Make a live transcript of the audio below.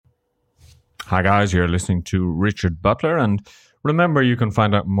Hi guys, you're listening to Richard Butler, and remember you can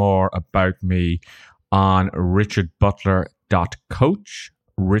find out more about me on richardbutler.coach,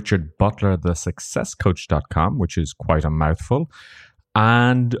 richardbutlerthesuccesscoach.com, which is quite a mouthful,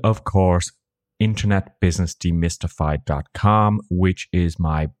 and of course internetbusinessdemystified.com, which is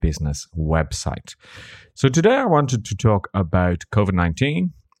my business website. So today I wanted to talk about COVID-19,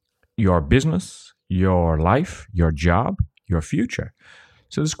 your business, your life, your job, your future.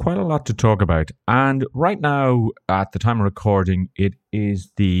 So there's quite a lot to talk about. And right now, at the time of recording, it is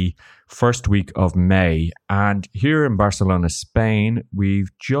the first week of May. And here in Barcelona, Spain,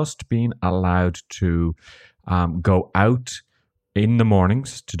 we've just been allowed to go out in the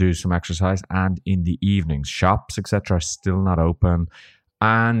mornings to do some exercise and in the evenings. Shops, etc., are still not open.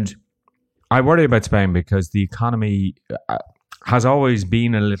 And I worry about Spain because the economy has always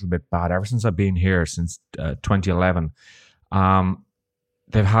been a little bit bad ever since I've been here, since 2011.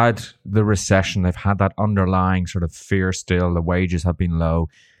 They've had the recession. They've had that underlying sort of fear still. The wages have been low.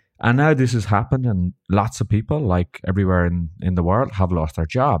 And now this has happened, and lots of people, like everywhere in the world, have lost their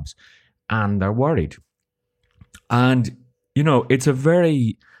jobs. And they're worried. And, you know, it's a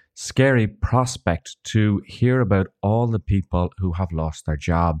very scary prospect to hear about all the people who have lost their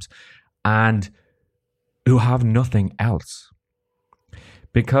jobs and who have nothing else.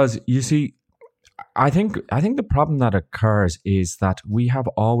 Because, you see, I think the problem that occurs is that we have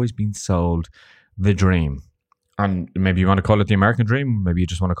always been sold the dream. And maybe you want to call it the American dream, maybe you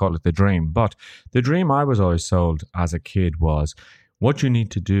just want to call it the dream. But the dream I was always sold as a kid was what you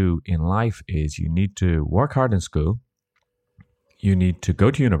need to do in life is you need to work hard in school, you need to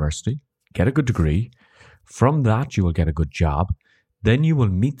go to university, get a good degree. From that, you will get a good job. Then you will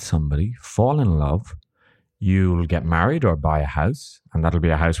meet somebody, fall in love. You'll get married or buy a house, and that'll be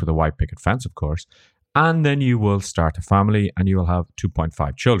a house with a white picket fence, of course. And then you will start a family and you will have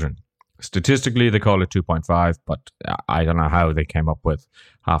 2.5 children. Statistically, they call it 2.5, but I don't know how they came up with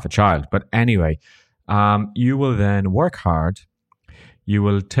half a child. But anyway, you will then work hard. You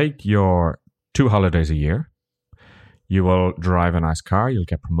will take your 2 holidays a year. You will drive a nice car. You'll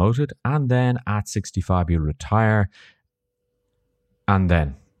get promoted. And then at 65, you'll retire. And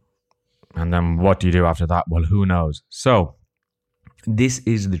then what do you do after that? Well, who knows? So this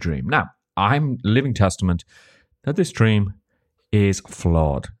is the dream. Now, I'm living testament that this dream is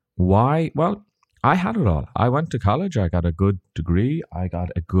flawed. Why? Well, I had it all. I went to college. I got a good degree. I got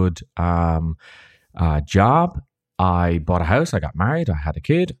a good job. I bought a house. I got married. I had a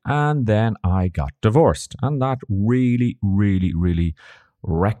kid. And then I got divorced. And that really, really, really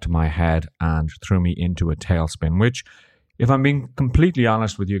wrecked my head and threw me into a tailspin, which, if I'm being completely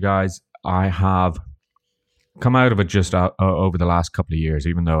honest with you guys, I have come out of it just over the last couple of years,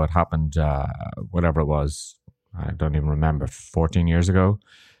 even though it happened, whatever it was, I don't even remember, 14 years ago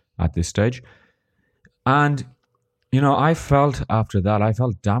at this stage. And, you know, I felt after that, I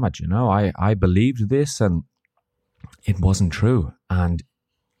felt damaged, you know, I believed this and it wasn't true. And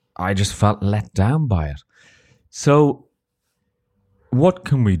I just felt let down by it. So what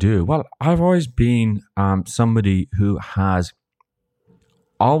can we do? Well, I've always been somebody who has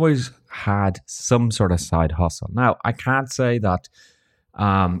always had some sort of side hustle. Now, I can't say that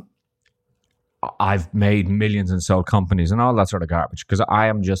I've made millions and sold companies and all that sort of garbage, because I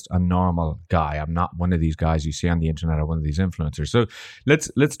am just a normal guy. I'm not one of these guys you see on the internet or one of these influencers. So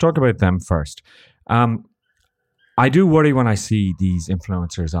let's talk about them first. I do worry when I see these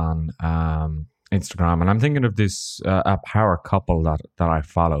influencers on Instagram, and I'm thinking of this a power couple that I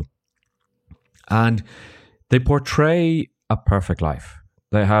follow, and they portray a perfect life.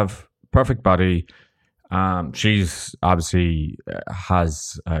 They have perfect body. She's obviously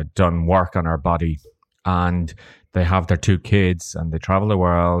has done work on her body, and they have their 2 kids, and they travel the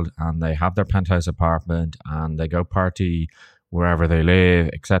world, and they have their penthouse apartment, and they go party wherever they live,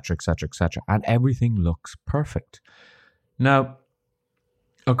 etc., etc., etc., and everything looks perfect. Now,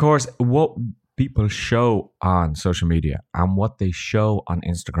 of course, what people show on social media and what they show on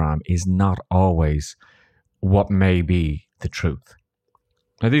Instagram is not always what may be the truth.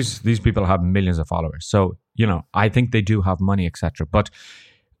 Now, these people have millions of followers, so, you know, I think they do have money, etc. But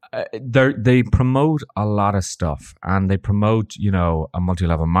they promote a lot of stuff, and they promote, you know, a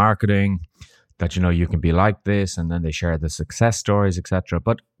multi-level marketing that, you know, you can be like this, and then they share the success stories, etc.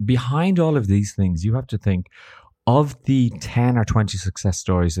 But behind all of these things, you have to think of the 10 or 20 success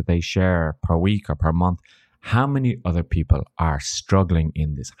stories that they share per week or per month. How many other people are struggling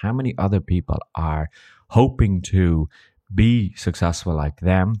in this? How many other people are hoping to be successful like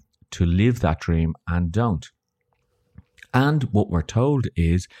them, to live that dream, and don't? And what we're told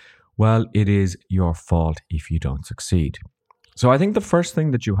is, well, it is your fault if you don't succeed. So I think the first thing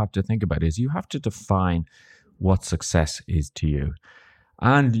that you have to think about is you have to define what success is to you.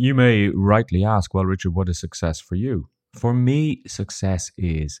 And you may rightly ask, well, Richard, what is success for you? For me, success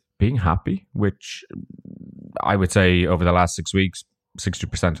is being happy, which I would say over the last 6 weeks,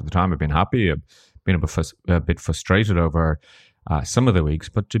 60% of the time I've been happy. I've been a bit frustrated over some of the weeks,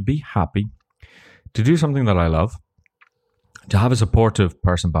 but to be happy, to do something that I love, to have a supportive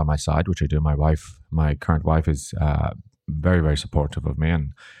person by my side, which I do. My current wife is very, very supportive of me,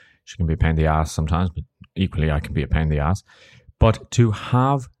 and she can be a pain in the ass sometimes, but equally I can be a pain in the ass. But to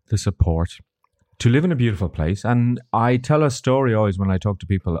have the support, to live in a beautiful place. And I tell a story always when I talk to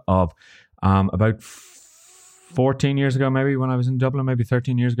people of about 14 years ago, maybe when I was in Dublin, maybe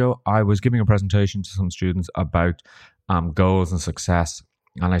 13 years ago, I was giving a presentation to some students about goals and success.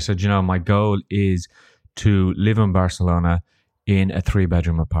 And I said, my goal is to live in Barcelona in a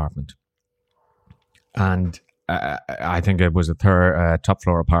 3-bedroom apartment. And I think it was a top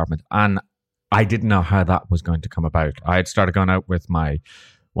floor apartment. And I didn't know how that was going to come about. I had started going out with my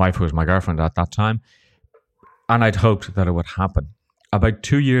wife, who was my girlfriend at that time, and I'd hoped that it would happen. About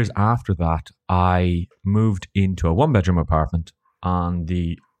 2 years after that, I moved into a 1-bedroom apartment on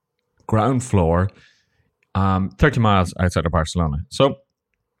the ground floor, 30 miles outside of Barcelona. So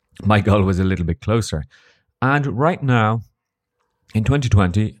my goal was a little bit closer. And right now, in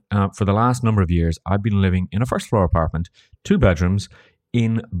 2020, for the last number of years, I've been living in a first-floor apartment, 2 bedrooms,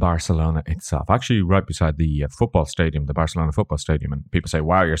 in Barcelona itself, actually right beside the football stadium, the Barcelona football stadium. And people say,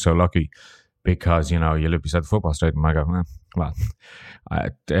 wow, you're so lucky because, you live beside the football stadium. I go,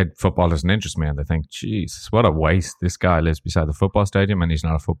 football doesn't interest me. And they think, Jesus, what a waste. This guy lives beside the football stadium and he's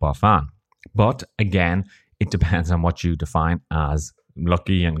not a football fan. But again, it depends on what you define as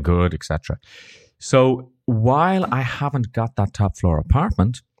lucky and good, etc. So while I haven't got that top floor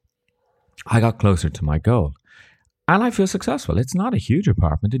apartment, I got closer to my goal. And I feel successful. It's not a huge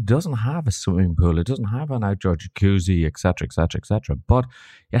apartment. It doesn't have a swimming pool. It doesn't have an outdoor jacuzzi, etc., etc., etc. But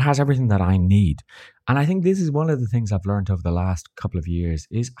it has everything that I need. And I think this is one of the things I've learned over the last couple of years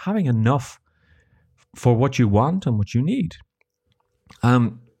is having enough for what you want and what you need.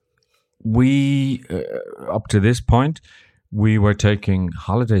 We, up to this point, we were taking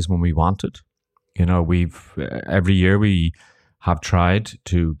holidays when we wanted. Every year we have tried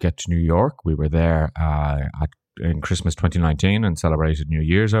to get to New York. We were there in Christmas 2019 and celebrated New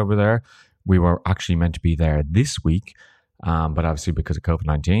Year's over there. We were actually meant to be there this week, but obviously because of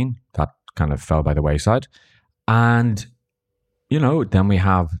COVID-19, that kind of fell by the wayside. And, then we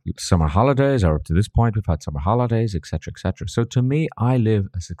have summer holidays, or up to this point, we've had summer holidays, etc., etc. So to me, I live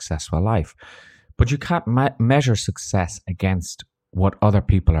a successful life. But you can't measure success against what other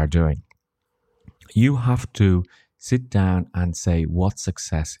people are doing. You have to sit down and say what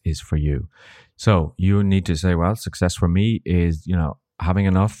success is for you. So you need to say, well, success for me is, having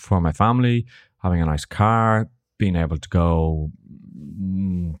enough for my family, having a nice car, being able to go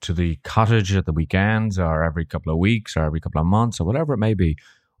to the cottage at the weekends or every couple of weeks or every couple of months or whatever it may be.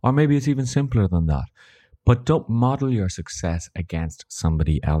 Or maybe it's even simpler than that. But don't model your success against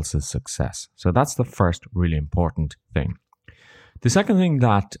somebody else's success. So that's the first really important thing. The second thing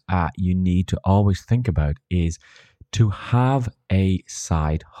that you need to always think about is to have a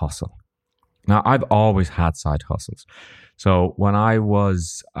side hustle. Now, I've always had side hustles. So when I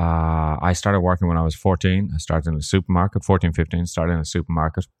started working when I was 14. I started in a supermarket, 14, 15, started in a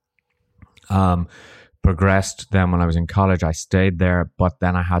supermarket. Progressed then when I was in college, I stayed there, but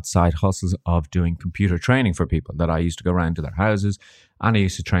then I had side hustles of doing computer training for people that I used to go around to their houses and I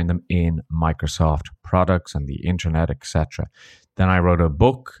used to train them in Microsoft products and the internet, etc. Then I wrote a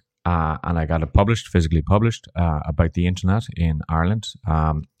book and I got it published, physically published, about the internet in Ireland.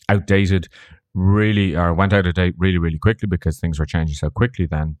 Outdated, went out of date really, really quickly because things were changing so quickly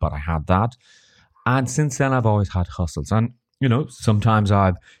then, but I had that. And since then, I've always had hustles. And, sometimes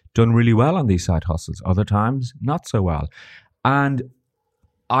I've done really well on these side hustles, other times not so well. And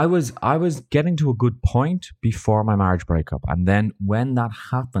I was getting to a good point before my marriage breakup. And then when that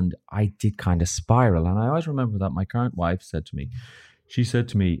happened, I did kind of spiral. And I always remember that my current wife said to me,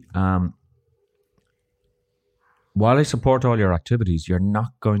 while I support all your activities, you're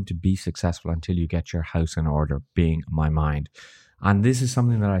not going to be successful until you get your house in order, being my mind. And this is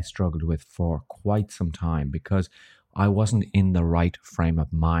something that I struggled with for quite some time because I wasn't in the right frame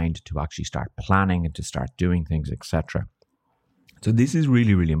of mind to actually start planning and to start doing things, etc. So this is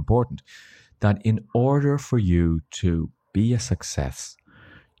really, really important, that in order for you to be a success,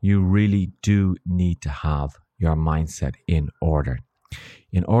 you really do need to have your mindset in order.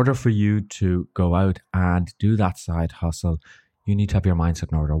 In order for you to go out and do that side hustle, you need to have your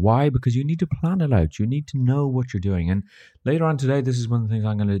mindset in order. Why? Because you need to plan it out. You need to know what you're doing. And later on today, this is one of the things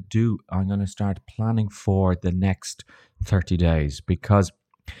I'm going to do. I'm going to start planning for the next 30 days because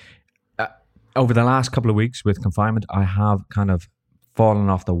over the last couple of weeks with confinement, I have kind of fallen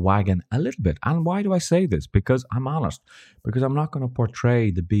off the wagon a little bit. And why do I say this? Because I'm honest. Because I'm not going to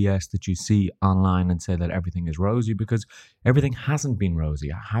portray the BS that you see online and say that everything is rosy, because everything hasn't been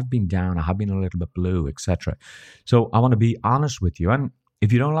rosy. I have been down. I have been a little bit blue, etc. So I want to be honest with you. And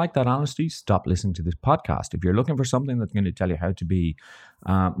if you don't like that honesty, stop listening to this podcast. If you're looking for something that's going to tell you how to be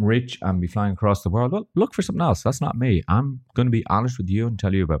rich and be flying across the world, well, look for something else. That's not me. I'm going to be honest with you and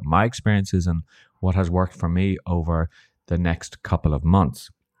tell you about my experiences and what has worked for me over the next couple of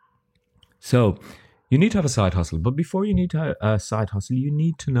months. So you need to have a side hustle. But before you need to have a side hustle, you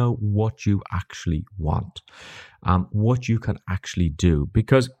need to know what you actually want, what you can actually do.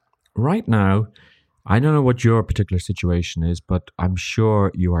 Because right now, I don't know what your particular situation is, but I'm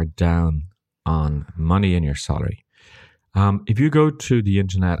sure you are down on money in your salary. If you go to the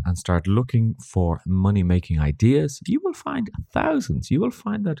internet and start looking for money-making ideas, you will find thousands. You will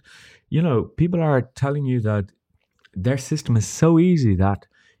find that, people are telling you that their system is so easy that,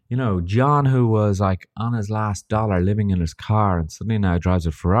 John, who was like on his last dollar living in his car and suddenly now drives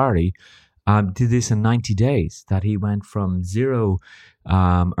a Ferrari, did this in 90 days, that he went from zero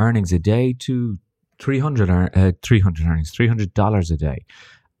earnings a day to $300 a day.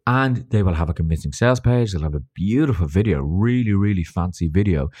 And they will have a convincing sales page. They'll have a beautiful video, really, really fancy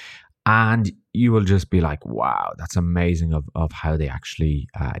video. And you will just be like, wow, that's amazing of how they actually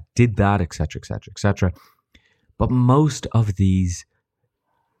did that, etc., etc., etc. But most of these,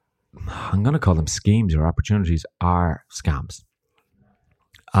 I'm going to call them schemes or opportunities, are scams.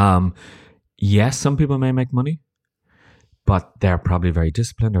 Yes, some people may make money, but they're probably very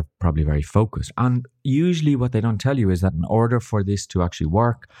disciplined or probably very focused. And usually what they don't tell you is that in order for this to actually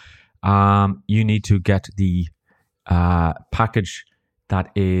work, you need to get the package that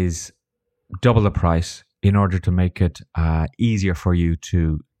is double the price in order to make it easier for you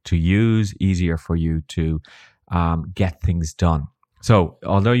to use, easier for you to get things done. So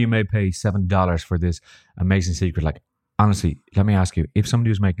although you may pay $7 for this amazing secret, like honestly, let me ask you, if somebody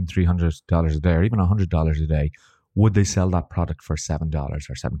was making $300 a day or even $100 a day, would they sell that product for $7 or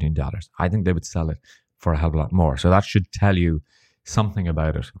 $17? I think they would sell it for a hell of a lot more. So that should tell you something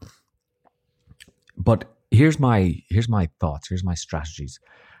about it. But here's my thoughts. Here's my strategies.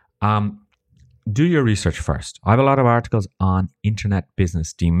 Do your research first. I have a lot of articles on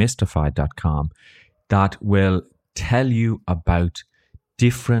internetbusinessdemystified.com that will tell you about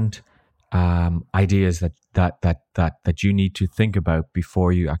different ideas that you need to think about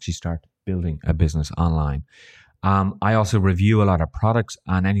before you actually start building a business online. I also review a lot of products,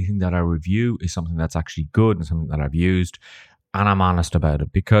 and anything that I review is something that's actually good and something that I've used, and I'm honest about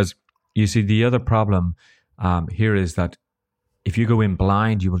it. Because you see, the other problem here is that if you go in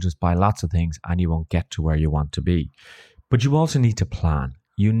blind, you will just buy lots of things and you won't get to where you want to be. But you also need to plan.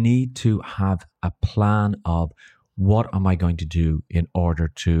 You need to have a plan of, what am I going to do in order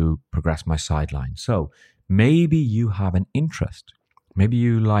to progress my sideline? So maybe you have an interest. Maybe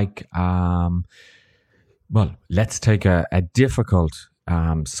you like, let's take a difficult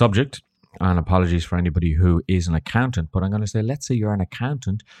subject, and apologies for anybody who is an accountant, but I'm going to say, let's say you're an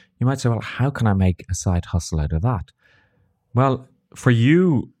accountant. You might say, well, how can I make a side hustle out of that? Well, for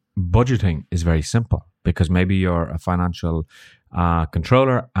you, budgeting is very simple, because maybe you're a financial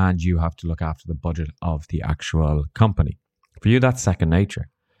controller and you have to look after the budget of the actual company. For you, that's second nature.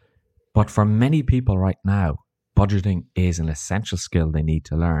 But for many people right now, budgeting is an essential skill they need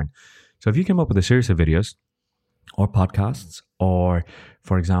to learn. So if you came up with a series of videos or podcasts, or,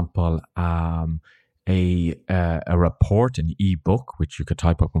 for example, a report, an ebook, which you could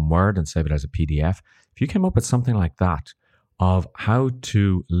type up in Word and save it as a PDF. If you came up with something like that, of how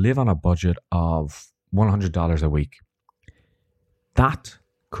to live on a budget of $100 a week, that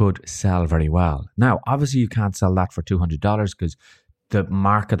could sell very well. Now, obviously, you can't sell that for $200 because the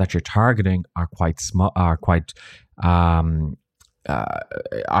market that you're targeting are quite small, are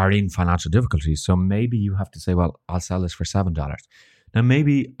in financial difficulties. So maybe you have to say, well, I'll sell this for $7. Now,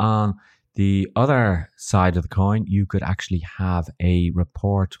 maybe on the other side of the coin, you could actually have a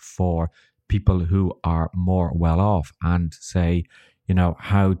report for people who are more well off and say,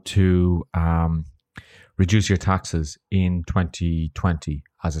 how to reduce your taxes in 2020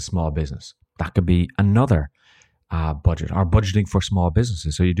 as a small business. That could be another budget, or budgeting for small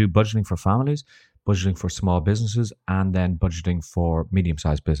businesses. So you do budgeting for families, budgeting for small businesses, and then budgeting for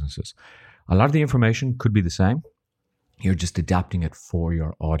medium-sized businesses. A lot of the information could be the same. You're just adapting it for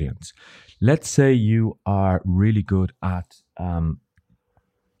your audience. Let's say you are really good at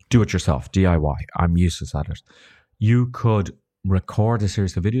do-it-yourself, DIY. I'm useless at it. You could record a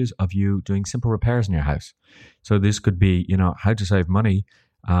series of videos of you doing simple repairs in your house. So this could be, how to save money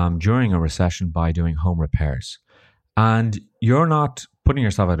during a recession by doing home repairs. And you're not putting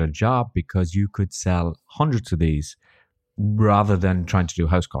yourself out of a job because you could sell hundreds of these rather than trying to do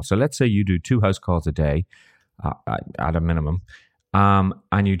house calls. So let's say you do 2 house calls a day at a minimum,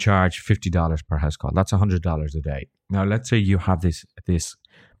 and you charge $50 per house call. That's $100 a day. Now, let's say you have this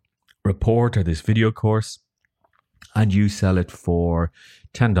report or this video course, and you sell it for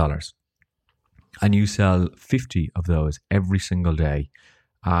 $10, and you sell 50 of those every single day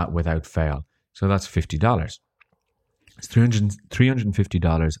without fail. So that's $50. It's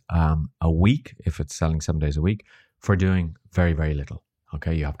 $350 a week if it's selling 7 days a week for doing very, very little.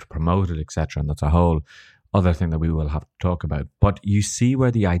 Okay, you have to promote it, etc., and that's a whole other thing that we will have to talk about. But you see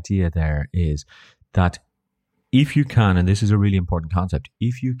where the idea there is that if you can, and this is a really important concept,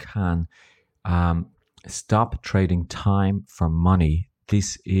 if you can stop trading time for money,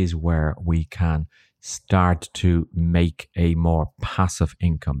 this is where we can start to make a more passive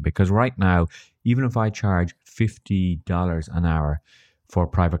income. Because right now, even if I charge $50 an hour for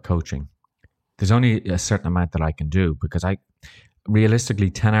private coaching, there's only a certain amount that I can do, because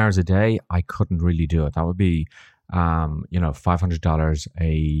realistically 10 hours a day, I couldn't really do it. That would be, $500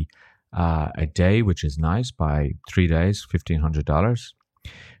 a day, which is nice. By 3 days, $1,500.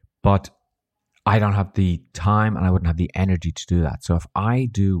 But I don't have the time and I wouldn't have the energy to do that. So if I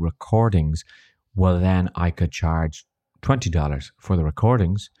do recordings, well, then I could charge $20 for the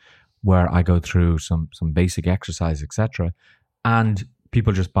recordings, where I go through some basic exercise, etc. And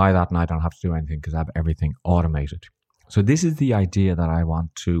people just buy that and I don't have to do anything because I have everything automated. So this is the idea that I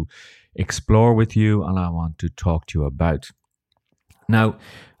want to explore with you and I want to talk to you about. Now,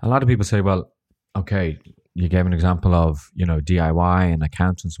 a lot of people say, well, okay, you gave an example of, DIY and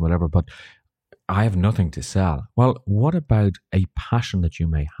accountants, whatever, but I have nothing to sell. Well, what about a passion that you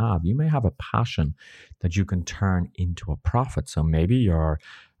may have? You may have a passion that you can turn into a profit. So maybe you're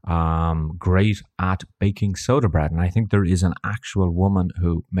great at baking soda bread. And I think there is an actual woman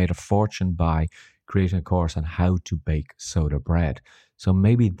who made a fortune by creating a course on how to bake soda bread. So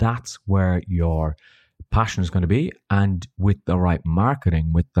maybe that's where your passion is going to be. And with the right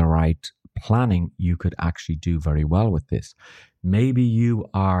marketing, with the right planning, you could actually do very well with this. Maybe you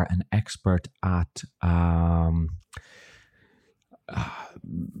are an expert at,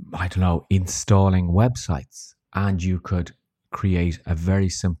 installing websites, and you could create a very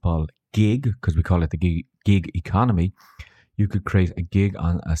simple gig, because we call it the gig economy. You could create a gig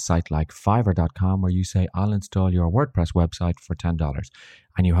on a site like Fiverr.com where you say, I'll install your WordPress website for $10.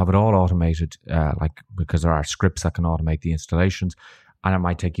 And you have it all automated, because there are scripts that can automate the installations. And it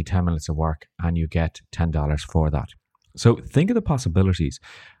might take you 10 minutes of work and you get $10 for that. So think of the possibilities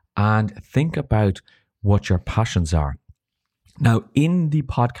and think about what your passions are. Now, in the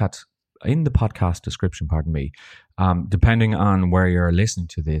podcast description, depending on where you're listening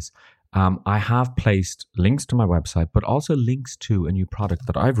to this, I have placed links to my website, but also links to a new product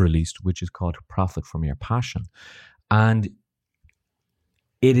that I've released, which is called Profit from Your Passion. And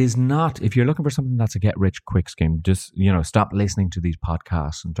it is not, if you're looking for something that's a get-rich-quick scheme, just, stop listening to these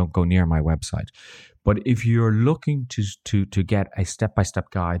podcasts and don't go near my website. But if you're looking to get a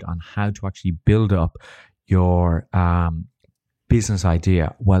step-by-step guide on how to actually build up your business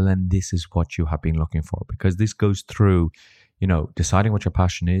idea, well, then this is what you have been looking for, because this goes through, deciding what your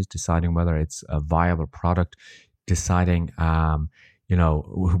passion is, deciding whether it's a viable product, deciding,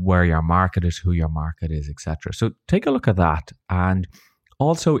 where your market is, who your market is, etc. So take a look at that. And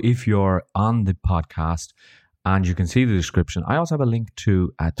also, if you're on the podcast and you can see the description, I also have a link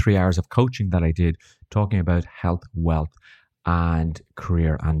to 3 hours of coaching that I did talking about health, wealth, and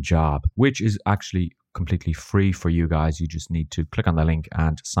career and job, which is actually completely free for you guys. You just need to click on the link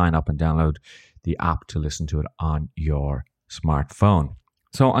and sign up and download the app to listen to it on your smartphone.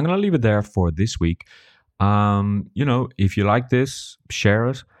 So I'm going to leave it there for this week. If you like this, share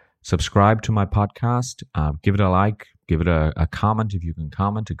it, subscribe to my podcast, give it a like, give it a comment if you can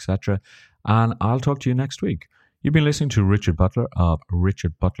comment, etc. And I'll talk to you next week. You've been listening to Richard Butler of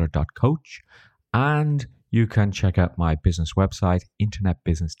richardbutler.coach, and you can check out my business website, Internet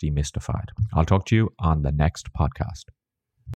Business Demystified. I'll talk to you on the next podcast.